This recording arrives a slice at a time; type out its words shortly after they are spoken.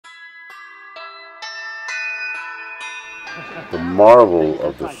the marvel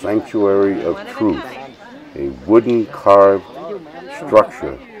of the Sanctuary of Truth, a wooden carved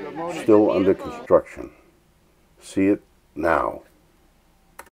structure still under construction. See it now.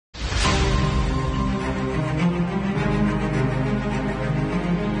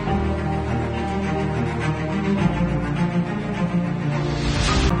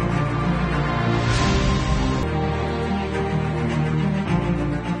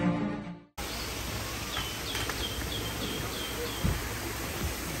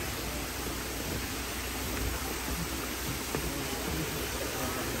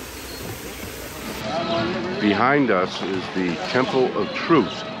 Behind us is the Temple of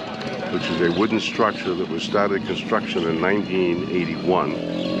Truth, which is a wooden structure that was started construction in 1981,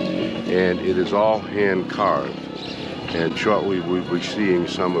 and it is all hand carved. And shortly we'll be seeing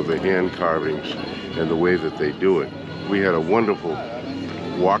some of the hand carvings and the way that they do it. We had a wonderful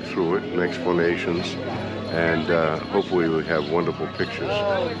walk through it and explanations, and hopefully we have wonderful pictures.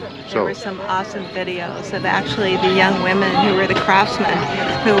 There were some awesome videos of actually the young women who were the craftsmen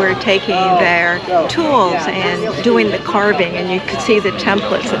who were taking their tools and doing the carving, and you could see the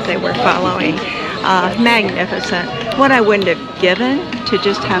templates that they were following. Magnificent. What I wouldn't have given to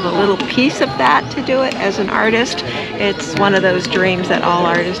just have a little piece of that to do it as an artist. It's one of those dreams that all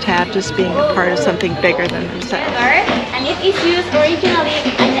artists have, just being a part of something bigger than themselves. And it is used originally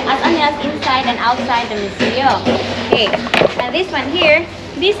as a nail inside and outside the museum. Okay, and this one here,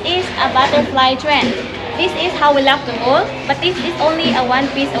 this is a butterfly trend. This is how we lock the mold, but this is only a one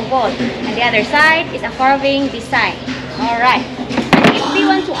piece of gold. And the other side is a carving design. Alright, and if we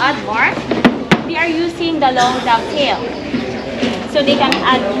want to add more, we are using the long dovetail. So they can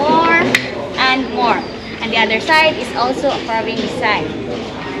add more and more. And the other side is also a carving design.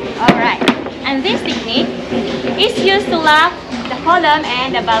 Alright, and this technique is used to lock the column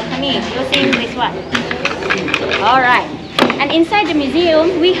and the balcony using this one. Alright, and inside the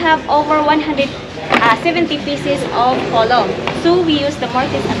museum we have over 170 pieces of column. So we use the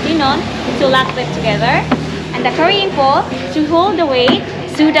mortise and tenon to lock them together, and the carrying pole to hold the weight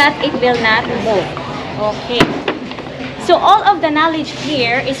so that it will not move. Okay. So all of the knowledge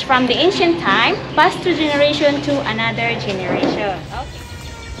here is from the ancient time, passed to generation to another generation. Okay.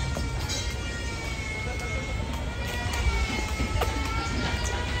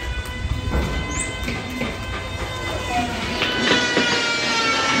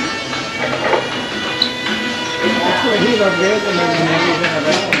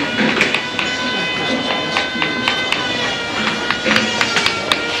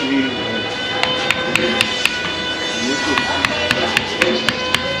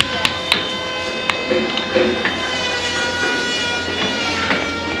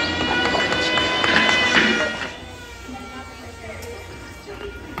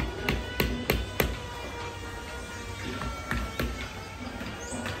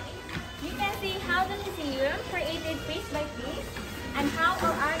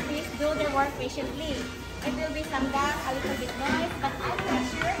 Patiently. It will be some dust, a little bit noise, but I'm not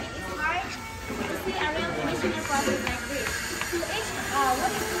sure it is hard to see a real finishing process like this. So each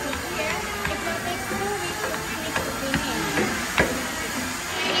what is here, it will take 2 weeks to finish the finish.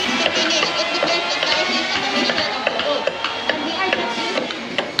 It depends on the sizes and the measurement of the wood. And we are just using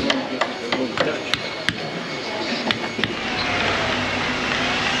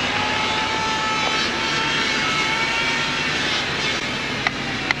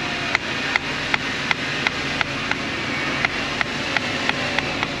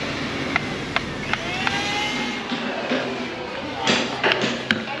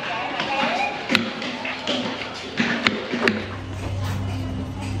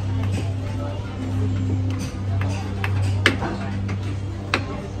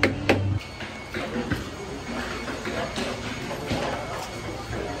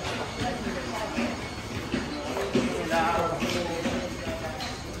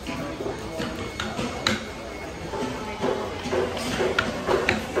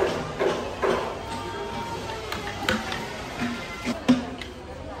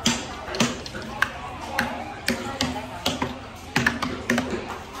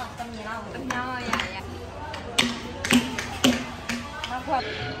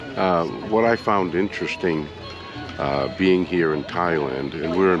What I found interesting being here in Thailand,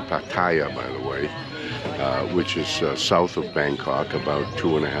 and we're in Pattaya, by the way, which is south of Bangkok, about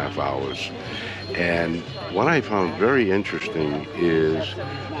 2.5 hours. And what I found very interesting is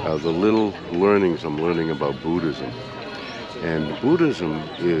the little learnings I'm learning about Buddhism. And Buddhism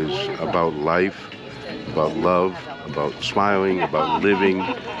is about life, about love, about smiling, about living.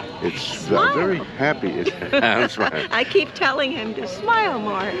 It's very happy. I'm smiling. I keep telling him to smile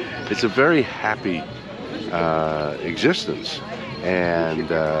more. It's a very happy existence. And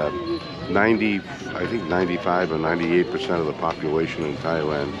 95 or 98% of the population in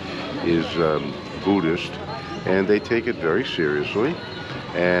Thailand is Buddhist, and they take it very seriously.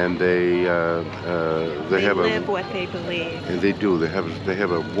 And they live what they believe. And they do. They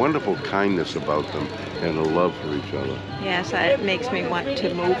have a wonderful kindness about them and a love for each other. Yes, it makes me want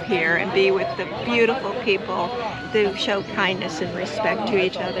to move here and be with the beautiful people who show kindness and respect to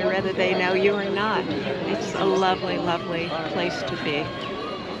each other, whether they know you or not. It's a lovely, lovely place to be.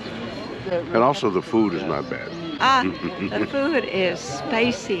 And also the food is not bad. The food is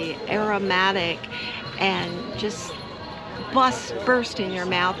spicy, aromatic, and just burst in your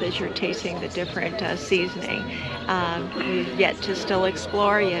mouth as you're tasting the different seasoning. We've yet to still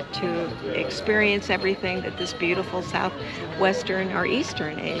explore, yet to experience everything that this beautiful southwestern or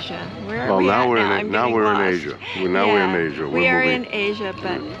eastern Asia. Where are we now we're at now? we're in Asia. Now we're in Asia. We are in Asia,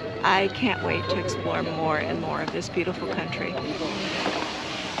 but I can't wait to explore more and more of this beautiful country.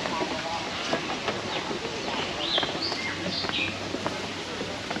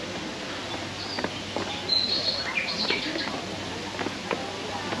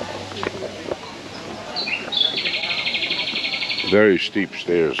 Very steep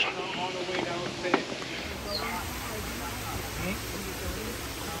stairs.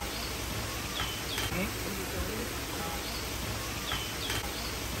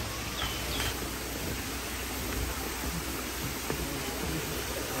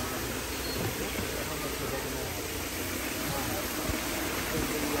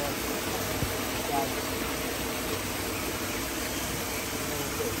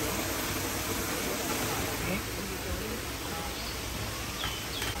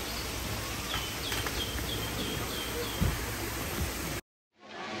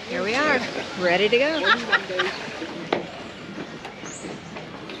 Here we are, ready to go.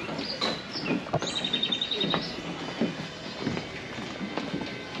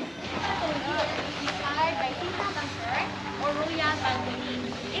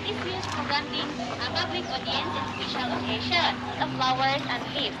 It is used for granting a public audience in special occasion of flowers and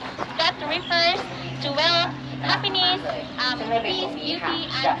leaves. That refers to happiness, peace, beauty,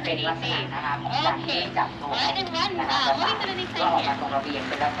 and creativity. Okay, alright everyone, moving to the next slide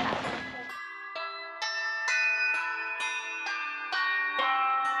here.